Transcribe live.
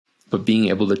But being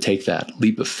able to take that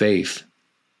leap of faith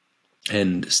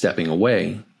and stepping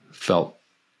away felt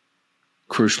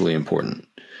crucially important.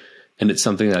 And it's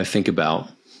something that I think about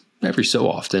every so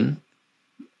often,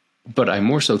 but I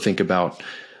more so think about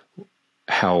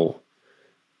how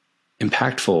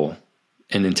impactful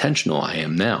and intentional I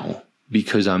am now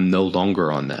because I'm no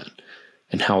longer on that,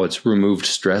 and how it's removed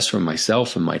stress from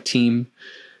myself and my team,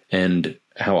 and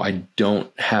how I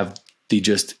don't have the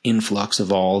just influx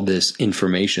of all this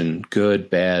information, good,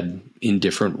 bad,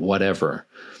 indifferent, whatever.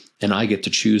 And I get to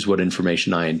choose what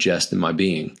information I ingest in my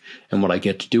being and what I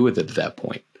get to do with it at that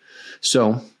point.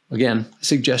 So again, I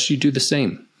suggest you do the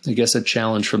same. I guess a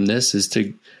challenge from this is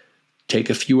to take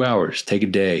a few hours, take a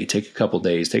day, take a couple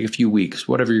days, take a few weeks,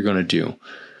 whatever you're going to do.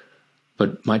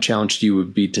 But my challenge to you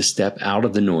would be to step out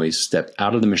of the noise, step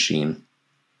out of the machine,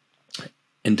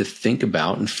 and to think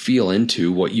about and feel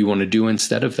into what you want to do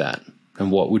instead of that,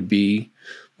 and what would be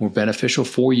more beneficial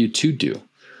for you to do.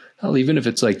 Hell, even if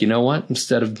it's like, you know what,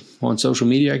 instead of on social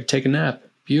media, I could take a nap.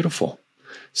 Beautiful.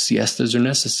 Siestas are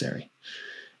necessary.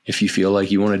 If you feel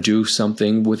like you want to do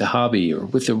something with a hobby or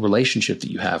with a relationship that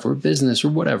you have or a business or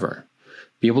whatever,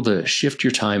 be able to shift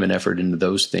your time and effort into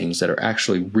those things that are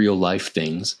actually real life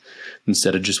things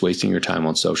instead of just wasting your time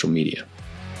on social media.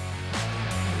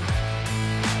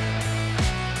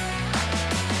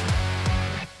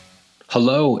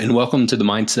 Hello, and welcome to the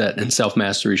Mindset and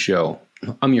Self-Mastery Show.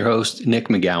 I'm your host, Nick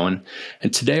McGowan,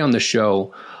 and today on the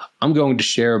show, I'm going to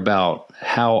share about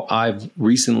how I've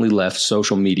recently left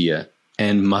social media,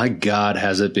 and my God,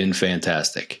 has it been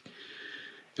fantastic.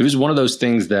 It was one of those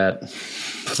things that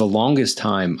for the longest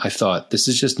time, I thought, this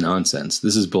is just nonsense.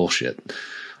 This is bullshit.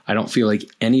 I don't feel like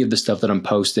any of the stuff that I'm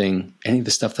posting, any of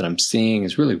the stuff that I'm seeing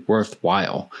is really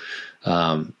worthwhile.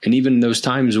 And even those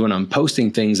times when I'm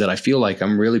posting things that I feel like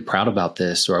I'm really proud about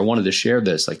this, or I wanted to share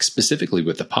this, like specifically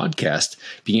with the podcast,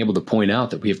 being able to point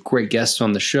out that we have great guests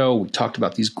on the show. We talked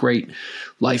about these great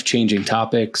life-changing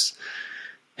topics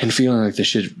and feeling like this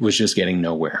shit was just getting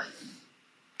nowhere.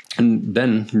 And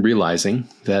then realizing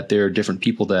that there are different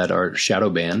people that are shadow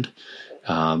banned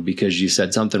because you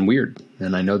said something weird.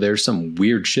 And I know there's some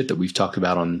weird shit that we've talked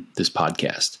about on this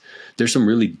podcast. There's some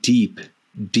really deep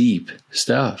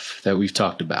stuff that we've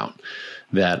talked about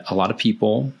that a lot of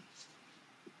people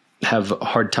have a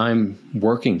hard time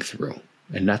working through.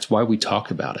 And that's why we talk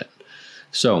about it.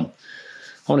 So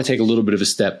I want to take a little bit of a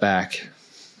step back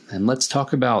and let's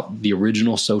talk about the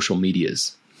original social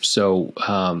medias. So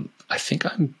I think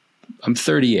I'm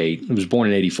 38. I was born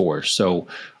in 84. So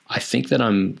I think that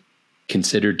I'm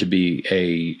considered to be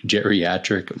a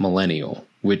geriatric millennial,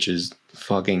 which is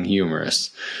fucking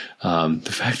humorous. The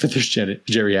fact that there's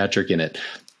geriatric in it.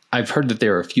 I've heard that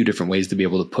there are a few different ways to be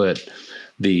able to put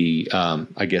the,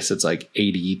 I guess it's like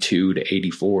 82 to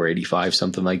 84, 85,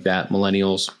 something like that,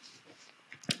 millennials.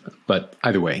 But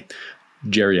either way,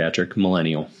 geriatric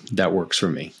millennial, that works for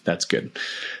me. That's good.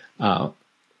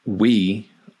 We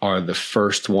are the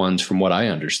first ones, from what I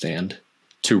understand,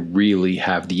 to really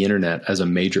have the internet as a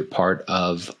major part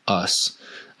of us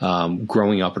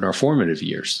growing up in our formative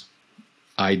years.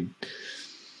 I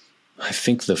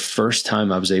think the first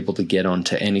time I was able to get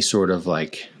onto any sort of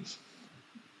like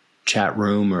chat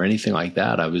room or anything like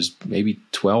that, I was maybe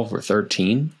 12 or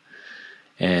 13.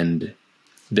 And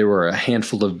there were a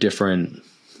handful of different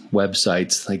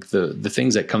websites. Like the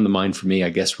things that come to mind for me, I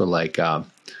guess, were like,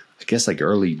 like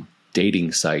early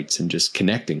dating sites and just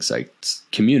connecting sites,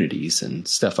 communities and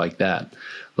stuff like that.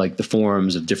 Like the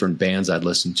forums of different bands I'd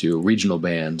listen to, regional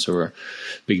bands or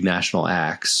big national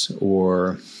acts,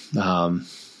 or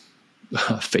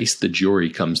Face the Jury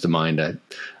comes to mind. I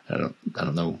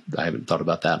don't know. I haven't thought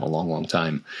about that in a long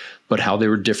time. But how there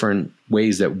were different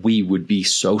ways that we would be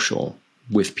social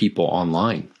with people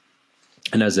online.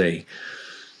 And as a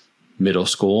middle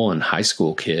school and high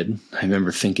school kid, I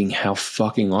remember thinking, how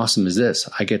fucking awesome is this?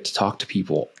 I get to talk to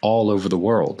people all over the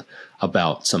world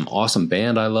about some awesome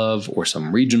band I love, or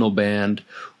some regional band,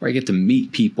 or I get to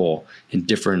meet people in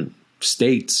different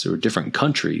states or different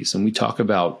countries, and we talk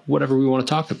about whatever we want to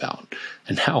talk about,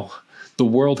 and how the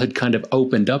world had kind of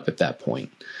opened up at that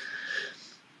point.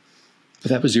 But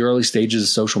that was the early stages of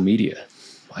social media.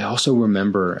 I also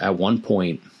remember at one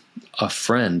point, a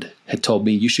friend had told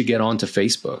me, you should get onto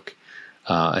Facebook.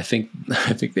 I think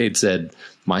they'd said,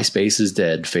 MySpace is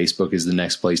dead. Facebook is the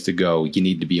next place to go. You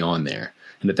need to be on there.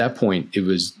 And at that point, it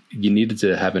was, you needed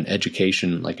to have an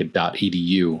education, like a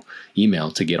 .edu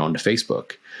email to get onto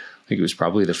Facebook. I think it was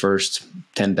probably the first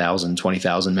 10,000,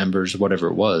 20,000 members, whatever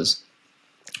it was,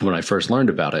 when I first learned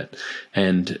about it,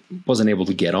 and wasn't able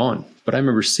to get on. But I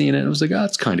remember seeing it and I was like, oh,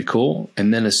 that's kind of cool.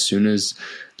 And then as soon as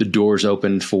the doors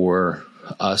opened for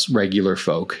us regular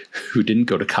folk who didn't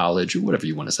go to college or whatever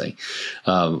you want to say,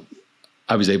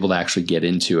 I was able to actually get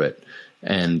into it.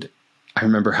 And I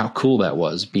remember how cool that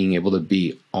was, being able to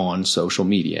be on social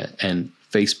media and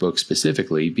Facebook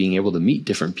specifically, being able to meet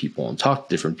different people and talk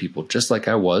to different people, just like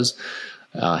I was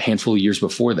a handful of years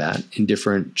before that in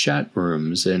different chat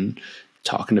rooms and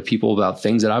talking to people about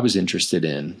things that I was interested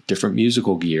in, different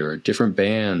musical gear, different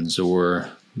bands, or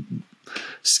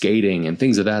skating and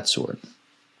things of that sort.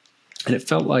 And it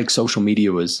felt like social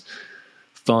media was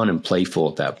fun and playful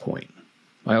at that point.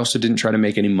 I also didn't try to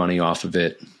make any money off of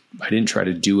it. I didn't try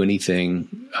to do anything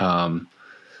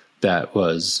that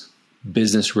was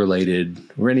business related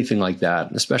or anything like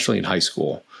that, especially in high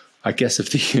school. I guess if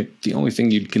the only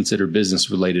thing you'd consider business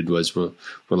related was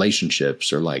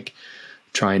relationships, or like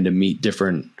trying to meet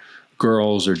different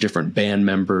girls or different band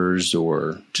members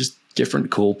or just different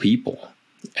cool people.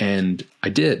 And I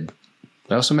did.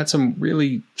 I also met some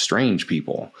really strange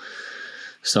people,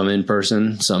 some in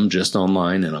person, some just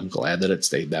online, and I'm glad that it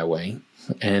stayed that way.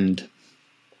 And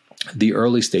the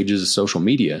early stages of social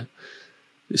media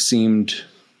seemed,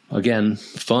 again,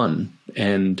 fun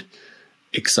and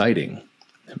exciting.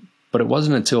 But it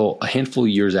wasn't until a handful of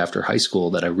years after high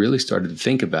school that I really started to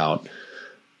think about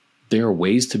there are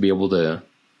ways to be able to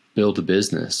build a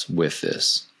business with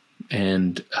this.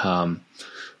 And I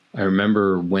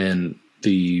remember when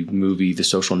the movie The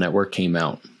Social Network came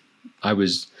out, I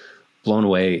was blown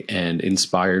away and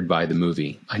inspired by the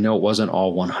movie. I know it wasn't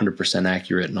all 100%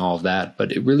 accurate and all of that,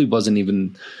 but it really wasn't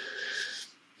even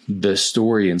the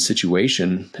story and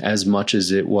situation as much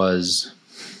as it was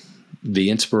the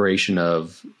inspiration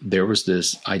of there was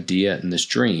this idea and this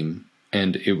dream,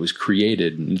 and it was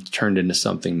created and turned into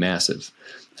something massive.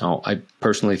 Now, I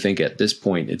personally think at this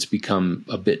point it's become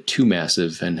a bit too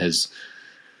massive and has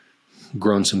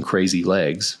grown some crazy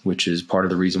legs, which is part of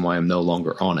the reason why I'm no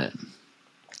longer on it.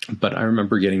 But I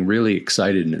remember getting really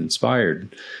excited and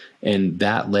inspired, and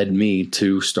that led me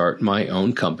to start my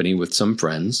own company with some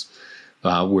friends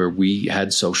where we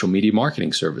had social media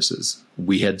marketing services.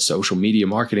 We had social media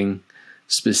marketing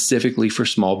specifically for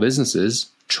small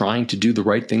businesses trying to do the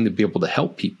right thing to be able to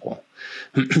help people.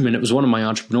 And it was one of my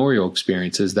entrepreneurial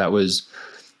experiences that was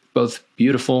both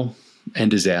beautiful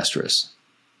and disastrous.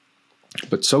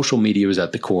 But social media was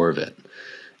at the core of it.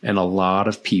 And a lot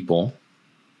of people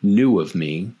knew of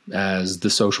me as the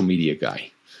social media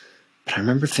guy. But I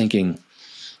remember thinking,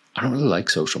 I don't really like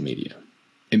social media.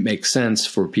 It makes sense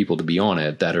for people to be on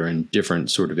it that are in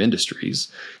different sort of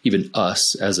industries. Even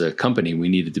us as a company, we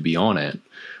needed to be on it,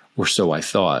 or so I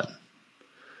thought.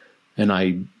 And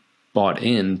I bought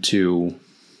into,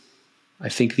 I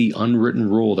think, the unwritten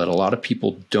rule that a lot of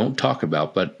people don't talk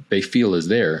about, but they feel is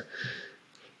there,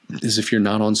 is if you're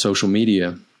not on social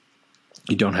media,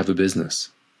 you don't have a business.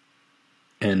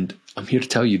 And I'm here to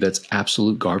tell you that's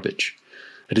absolute garbage.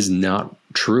 It is not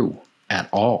true at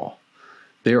all.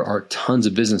 There are tons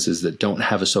of businesses that don't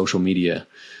have a social media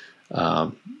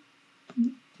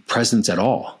presence at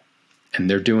all, and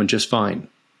they're doing just fine.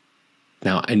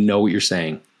 Now, I know what you're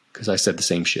saying because I said the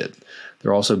same shit.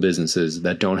 There are also businesses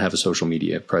that don't have a social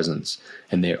media presence,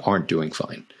 and they aren't doing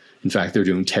fine. In fact, they're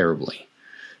doing terribly.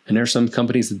 And there are some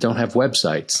companies that don't have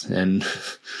websites. And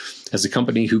as a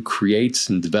company who creates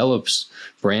and develops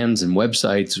brands and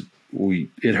websites,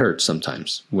 it hurts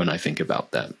sometimes when I think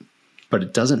about that. But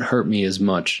it doesn't hurt me as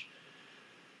much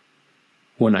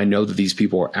when I know that these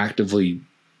people are actively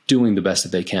doing the best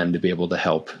that they can to be able to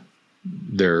help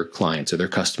their clients or their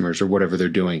customers or whatever they're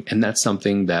doing. And that's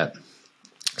something that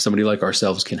somebody like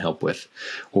ourselves can help with,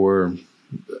 or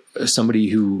somebody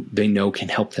who they know can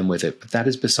help them with it. But that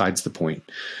is besides the point.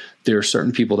 There are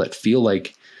certain people that feel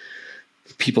like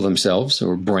people themselves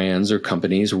or brands or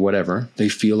companies or whatever, they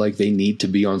feel like they need to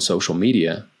be on social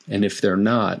media. And if they're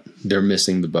not, they're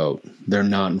missing the boat. They're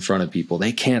not in front of people.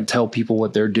 They can't tell people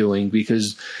what they're doing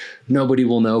because nobody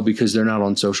will know because they're not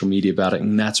on social media about it.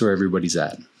 And that's where everybody's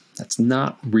at. That's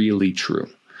not really true.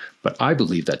 But I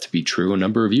believe that to be true a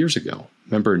number of years ago.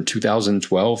 Remember in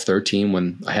 2012, 13,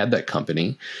 when I had that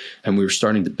company and we were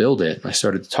starting to build it, I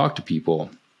started to talk to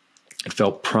people. It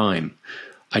felt prime.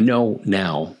 I know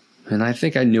now, and I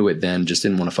think I knew it then, just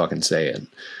didn't want to fucking say it.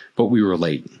 But we were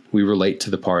late. We were late to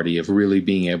the party of really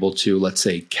being able to, let's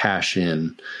say, cash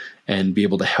in and be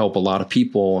able to help a lot of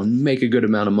people and make a good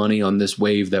amount of money on this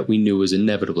wave that we knew was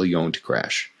inevitably going to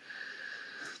crash.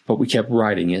 But we kept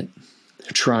riding it,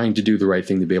 trying to do the right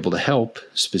thing to be able to help,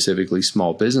 specifically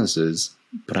small businesses.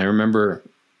 But I remember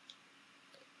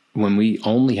when we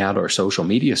only had our social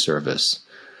media service,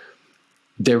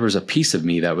 there was a piece of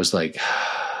me that was like,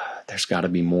 there's got to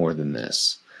be more than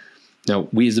this. Now,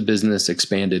 we as a business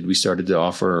expanded. We started to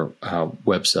offer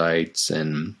websites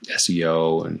and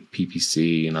SEO and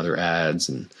PPC and other ads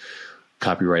and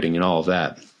copywriting and all of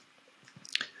that.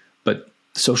 But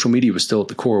social media was still at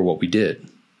the core of what we did.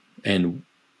 And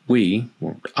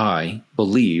I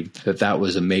believed that that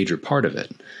was a major part of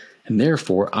it. And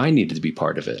therefore, I needed to be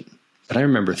part of it. But I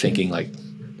remember thinking, like,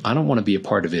 I don't want to be a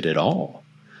part of it at all.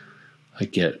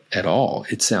 At all.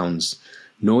 It sounds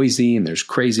noisy and there's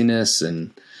craziness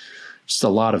and just a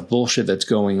lot of bullshit that's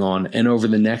going on. And over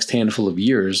the next handful of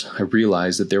years, I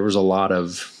realized that there was a lot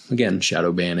of, again,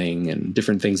 shadow banning and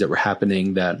different things that were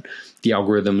happening, that the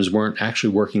algorithms weren't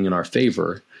actually working in our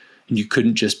favor. And you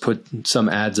couldn't just put some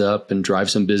ads up and drive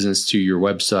some business to your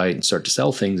website and start to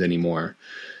sell things anymore.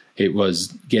 It was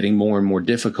getting more and more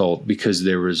difficult because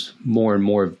there was more and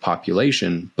more of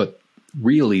population, but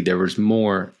really there was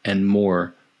more and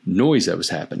more noise that was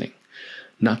happening.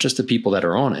 Not just the people that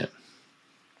are on it.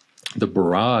 The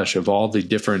barrage of all the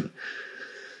different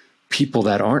people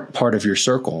that aren't part of your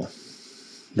circle,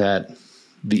 that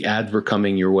the ads were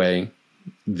coming your way,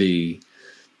 you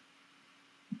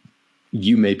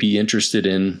may be interested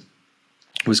in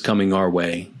was coming our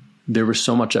way. There was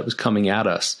so much that was coming at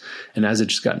us. And as it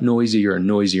just got noisier and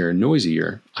noisier and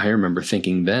noisier, I remember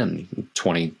thinking then,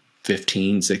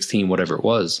 2015, 16, whatever it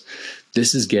was,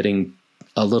 this is getting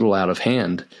a little out of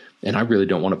hand and I really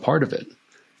don't want a part of it.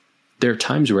 There are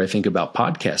times where I think about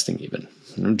podcasting even.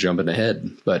 I'm jumping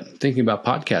ahead, but thinking about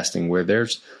podcasting where there are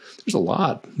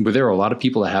a lot of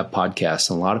people that have podcasts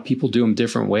and a lot of people do them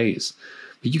different ways.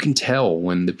 But you can tell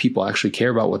when the people actually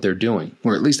care about what they're doing,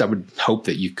 or at least I would hope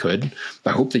that you could. I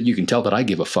hope that you can tell that I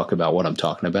give a fuck about what I'm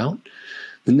talking about.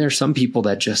 Then there's some people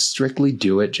that just strictly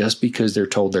do it just because they're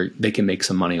told they can make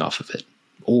some money off of it,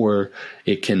 or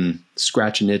it can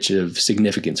scratch an itch of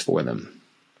significance for them,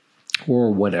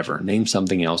 or whatever. Name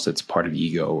something else that's part of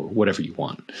ego or whatever you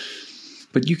want.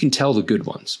 But you can tell the good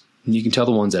ones, and you can tell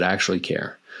the ones that actually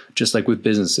care. Just like with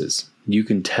businesses, you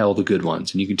can tell the good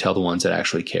ones, and you can tell the ones that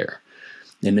actually care.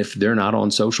 And if they're not on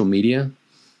social media,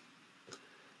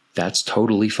 that's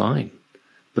totally fine.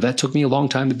 But that took me a long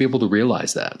time to be able to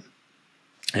realize that.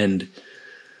 And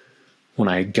when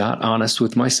I got honest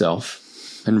with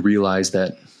myself and realized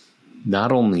that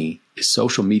not only is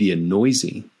social media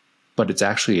noisy, but it's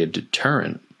actually a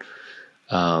deterrent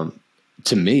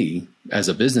to me as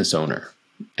a business owner,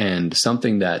 and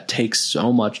something that takes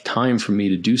so much time for me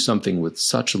to do something with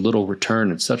such little return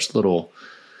and such little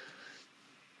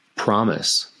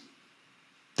promise,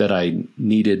 that I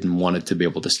needed and wanted to be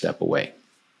able to step away.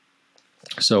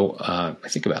 So I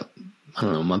think about,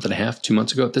 a month and a half, 2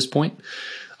 months ago at this point,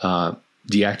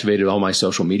 deactivated all my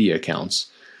social media accounts.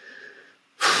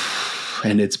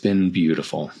 And it's been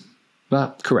beautiful.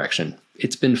 Well, correction.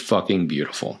 It's been fucking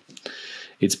beautiful.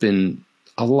 It's been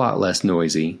a lot less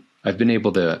noisy. I've been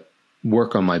able to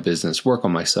work on my business, work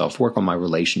on myself, work on my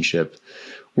relationship,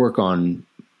 work on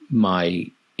my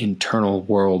internal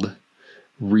world,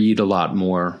 read a lot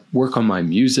more, work on my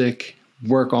music,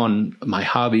 work on my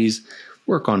hobbies,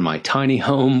 work on my tiny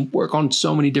home, work on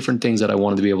so many different things that I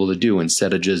wanted to be able to do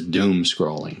instead of just doom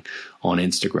scrolling on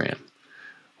Instagram,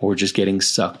 or just getting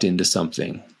sucked into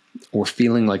something, or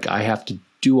feeling like I have to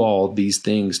do all these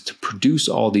things to produce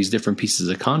all these different pieces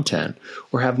of content,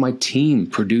 or have my team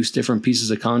produce different pieces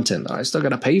of content that I still got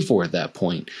to pay for at that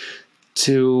point,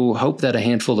 to hope that a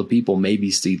handful of people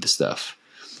maybe see the stuff.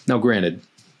 Now, granted,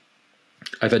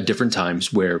 I've had different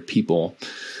times where people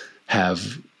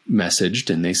have messaged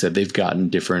and they said they've gotten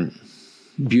different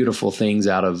beautiful things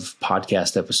out of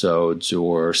podcast episodes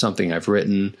or something I've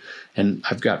written. And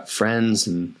I've got friends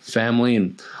and family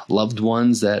and loved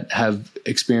ones that have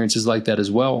experiences like that as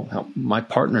well. My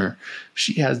partner,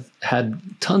 she has had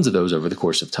tons of those over the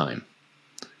course of time.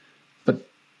 But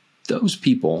those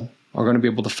people are going to be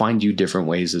able to find you different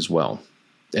ways as well.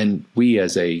 And we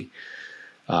as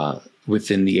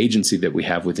within the agency that we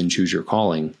have within Choose Your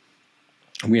Calling,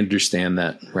 we understand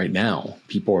that right now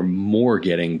people are more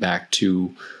getting back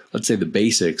to, let's say, the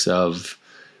basics of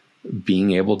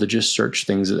being able to just search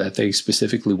things that they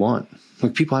specifically want.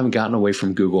 Like, people haven't gotten away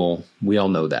from Google. We all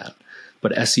know that.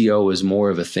 But SEO is more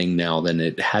of a thing now than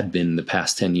it had been in the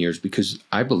past 10 years, because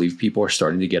I believe people are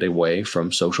starting to get away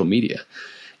from social media.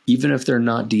 Even if they're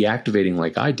not deactivating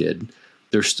like I did,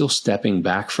 they're still stepping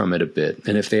back from it a bit.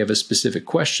 And if they have a specific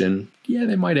question,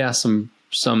 they might ask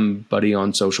somebody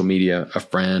on social media, a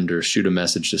friend, or shoot a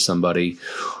message to somebody,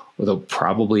 or they'll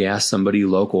probably ask somebody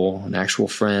local, an actual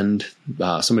friend,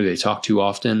 somebody they talk to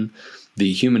often.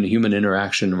 The human-to-human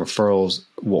interaction and referrals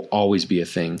will always be a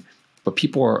thing, but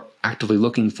people are actively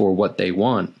looking for what they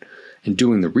want and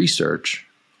doing the research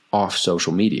off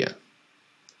social media.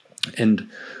 And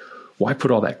why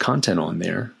put all that content on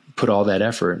there, put all that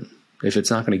effort if it's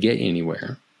not going to get you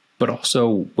anywhere? But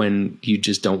also when you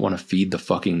just don't want to feed the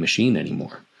fucking machine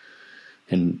anymore.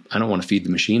 And I don't want to feed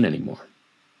the machine anymore.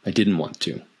 I didn't want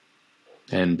to.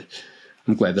 And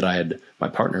I'm glad that I had my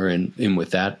partner in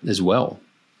with that as well.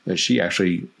 But she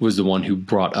actually was the one who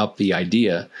brought up the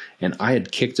idea, and I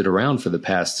had kicked it around for the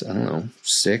past,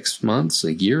 6 months,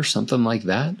 a year, something like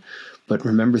that. But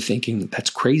remember thinking, that's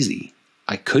crazy.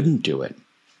 I couldn't do it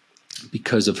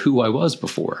because of who I was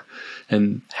before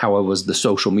and how I was the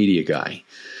social media guy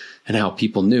and how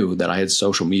people knew that I had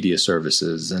social media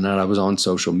services and that I was on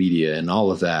social media and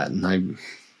all of that. And I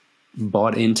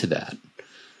bought into that,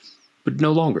 but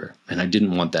no longer. And I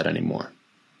didn't want that anymore.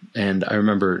 And I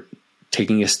remember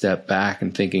taking a step back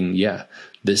and thinking, yeah,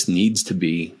 this needs to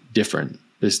be different.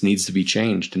 This needs to be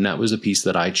changed. And that was a piece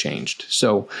that I changed.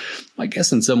 So I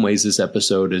guess in some ways this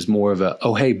episode is more of a,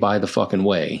 oh, hey, by the fucking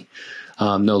way,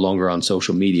 I'm no longer on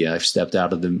social media. I've stepped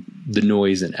out of the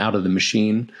noise and out of the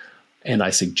machine. And I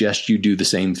suggest you do the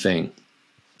same thing.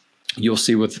 You'll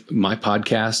see with my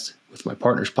podcast, with my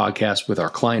partner's podcast, with our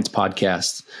clients'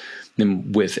 podcasts,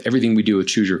 and with everything we do with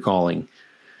Choose Your Calling,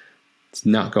 it's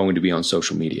not going to be on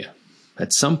social media.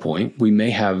 At some point, we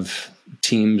may have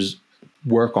teams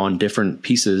work on different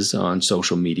pieces on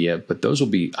social media, but those will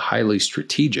be highly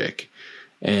strategic.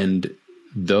 And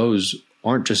those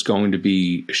aren't just going to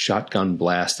be shotgun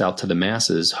blast out to the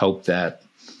masses, hope that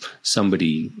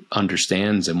somebody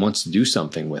understands and wants to do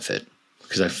something with it.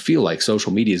 Because I feel like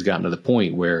social media has gotten to the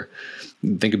point where,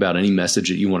 think about any message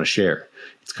that you want to share.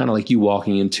 It's kind of like you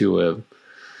walking into a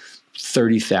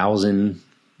 30,000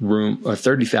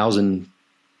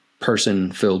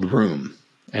 person filled room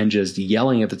and just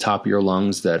yelling at the top of your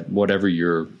lungs that whatever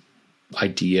your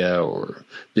idea or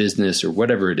business or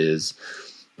whatever it is,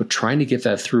 but trying to get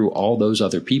that through all those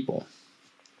other people.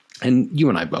 And you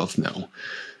and I both know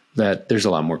that there's a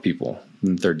lot more people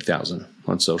than 30,000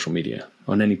 on social media,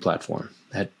 on any platform,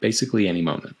 at basically any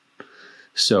moment.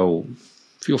 So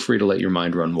feel free to let your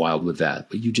mind run wild with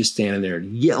that. But you just standing there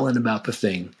yelling about the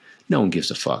thing, no one gives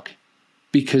a fuck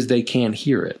because they can't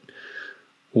hear it.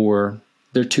 Or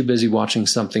they're too busy watching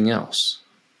something else.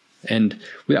 And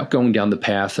without going down the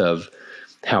path of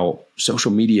how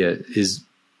social media is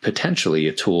potentially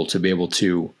a tool to be able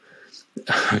to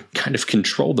kind of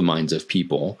control the minds of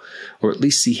people, or at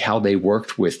least see how they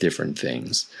worked with different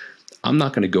things, I'm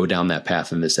not going to go down that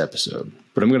path in this episode.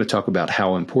 But I'm going to talk about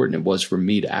how important it was for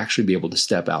me to actually be able to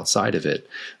step outside of it,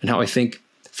 and how I think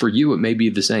for you it may be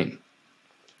the same.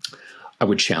 I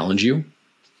would challenge you,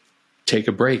 take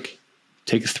a break.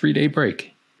 Take a 3-day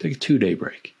break. Take a 2-day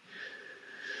break.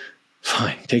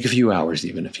 Fine. Take a few hours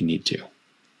even if you need to.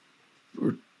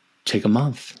 Or take a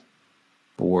month.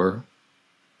 Or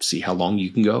see how long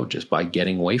you can go just by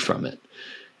getting away from it.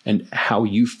 And how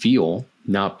you feel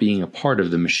not being a part of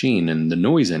the machine and the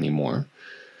noise anymore.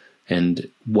 And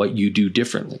what you do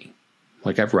differently.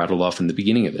 Like I've rattled off in the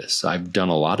beginning of this. I've done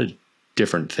a lot of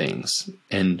different things.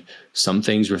 And some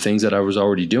things were things that I was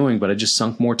already doing, but I just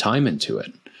sunk more time into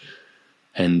it.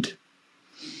 And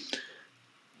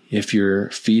if you're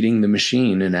feeding the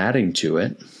machine and adding to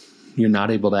it, you're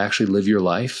not able to actually live your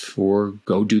life or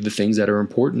go do the things that are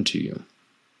important to you.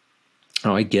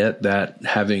 Now, I get that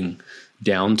having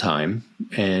downtime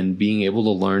and being able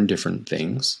to learn different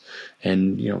things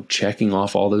and, checking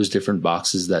off all those different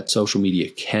boxes that social media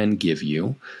can give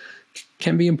you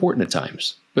can be important at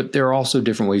times. But there are also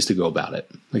different ways to go about it.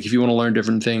 Like if you want to learn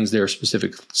different things, there are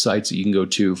specific sites that you can go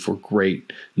to for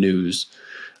great news.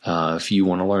 If you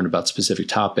want to learn about specific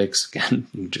topics, again,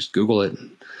 you can just Google it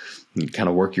and kind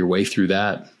of work your way through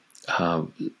that.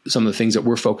 Some of the things that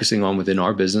we're focusing on within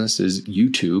our business is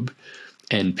YouTube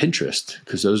and Pinterest,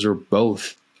 because those are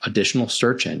both additional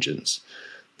search engines.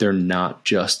 They're not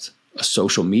just a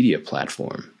social media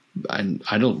platform.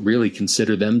 I don't really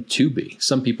consider them to be.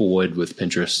 Some people would with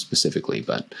Pinterest specifically,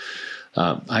 but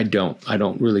I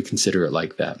don't really consider it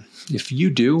like that. If you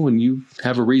do and you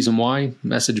have a reason why,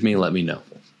 message me and let me know.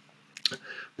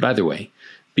 But either way,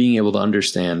 being able to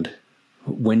understand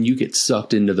when you get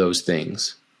sucked into those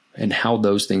things and how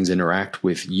those things interact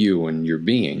with you and your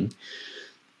being,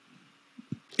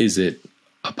 is it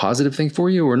a positive thing for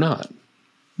you or not?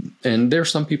 And there are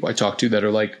some people I talk to that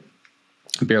are like,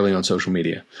 barely on social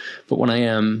media, but when I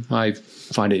am, I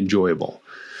find it enjoyable.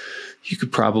 You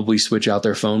could probably switch out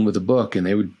their phone with a book and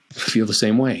they would feel the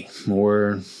same way,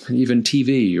 or even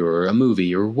TV or a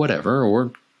movie or whatever,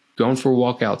 or going for a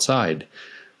walk outside.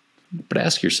 But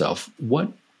ask yourself,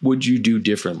 what would you do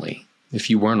differently if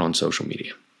you weren't on social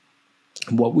media?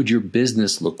 What would your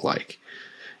business look like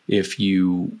if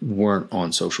you weren't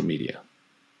on social media?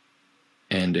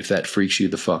 And if that freaks you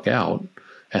the fuck out,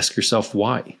 ask yourself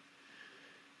why.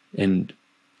 And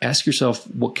ask yourself,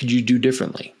 what could you do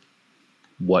differently?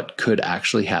 What could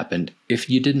actually happen if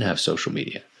you didn't have social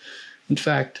media? In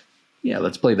fact, yeah,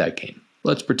 let's play that game.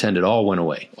 Let's pretend it all went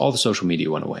away. All the social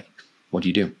media went away. What do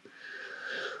you do?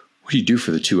 What do you do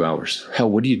for the 2 hours?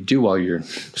 Hell, what do you do while you're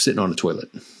sitting on a toilet?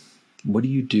 What do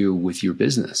you do with your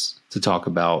business to talk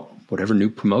about whatever new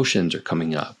promotions are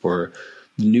coming up, or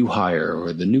the new hire,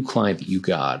 or the new client that you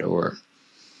got, or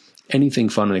anything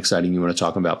fun and exciting you want to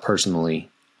talk about personally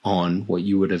on what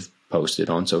you would have posted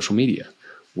on social media?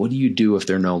 What do you do if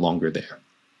they're no longer there?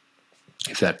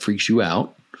 If that freaks you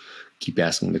out, keep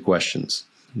asking the questions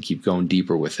and keep going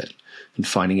deeper with it and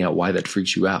finding out why that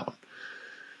freaks you out.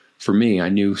 For me, I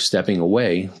knew stepping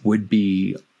away would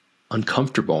be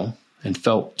uncomfortable and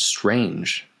felt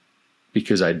strange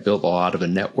because I'd built a lot of a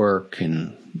network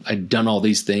and I'd done all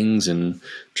these things and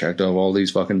checked off all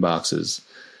these fucking boxes.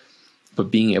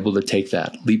 But being able to take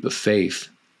that leap of faith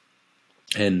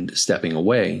and stepping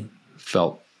away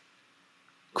felt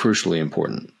crucially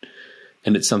important.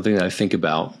 And it's something that I think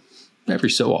about every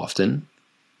so often,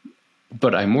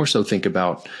 but I more so think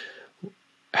about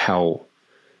how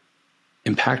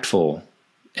impactful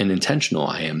and intentional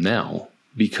I am now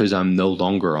because I'm no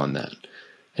longer on that,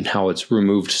 and how it's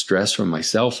removed stress from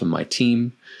myself and my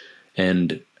team,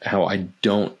 and how I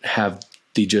don't have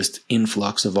the just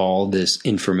influx of all this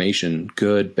information,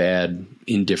 good, bad,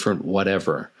 indifferent,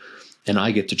 whatever. And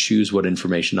I get to choose what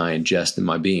information I ingest in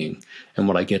my being and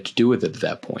what I get to do with it at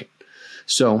that point.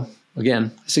 So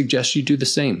again, I suggest you do the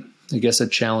same. I guess a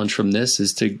challenge from this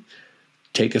is to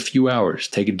take a few hours,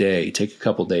 take a day, take a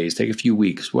couple days, take a few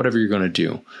weeks, whatever you're going to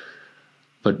do.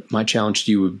 But my challenge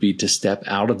to you would be to step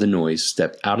out of the noise,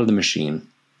 step out of the machine,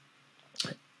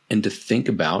 and to think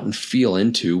about and feel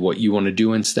into what you want to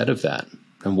do instead of that,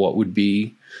 and what would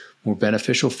be more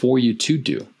beneficial for you to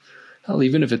do. Hell,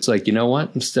 even if it's like, you know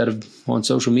what, instead of on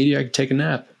social media, I could take a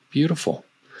nap. Beautiful.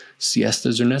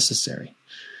 Siestas are necessary.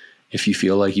 If you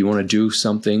feel like you want to do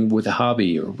something with a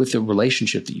hobby or with a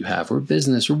relationship that you have or a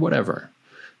business or whatever,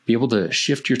 be able to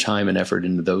shift your time and effort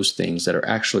into those things that are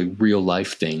actually real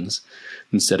life things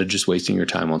instead of just wasting your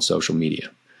time on social media.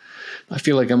 I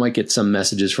feel like I might get some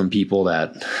messages from people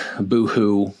that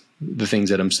boo-hoo the things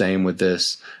that I'm saying with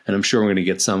this. And I'm sure I'm going to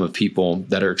get some of people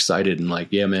that are excited and like,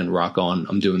 yeah, man, rock on.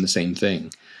 I'm doing the same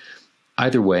thing.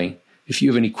 Either way, if you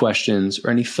have any questions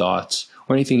or any thoughts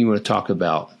or anything you want to talk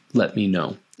about, let me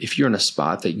know. If you're in a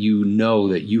spot that you know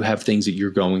that you have things that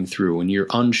you're going through and you're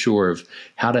unsure of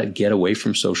how to get away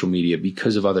from social media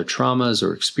because of other traumas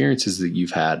or experiences that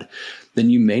you've had, then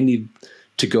you may need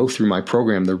to go through my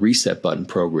program, the Reset Button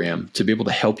program, to be able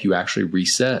to help you actually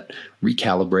reset,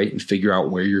 recalibrate, and figure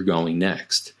out where you're going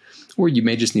next. Or you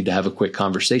may just need to have a quick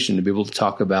conversation to be able to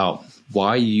talk about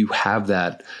why you have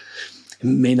that. It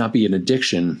may not be an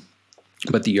addiction,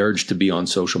 but the urge to be on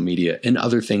social media and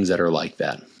other things that are like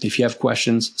that. If you have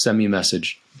questions, send me a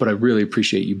message. But I really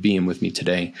appreciate you being with me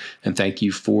today. And thank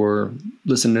you for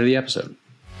listening to the episode.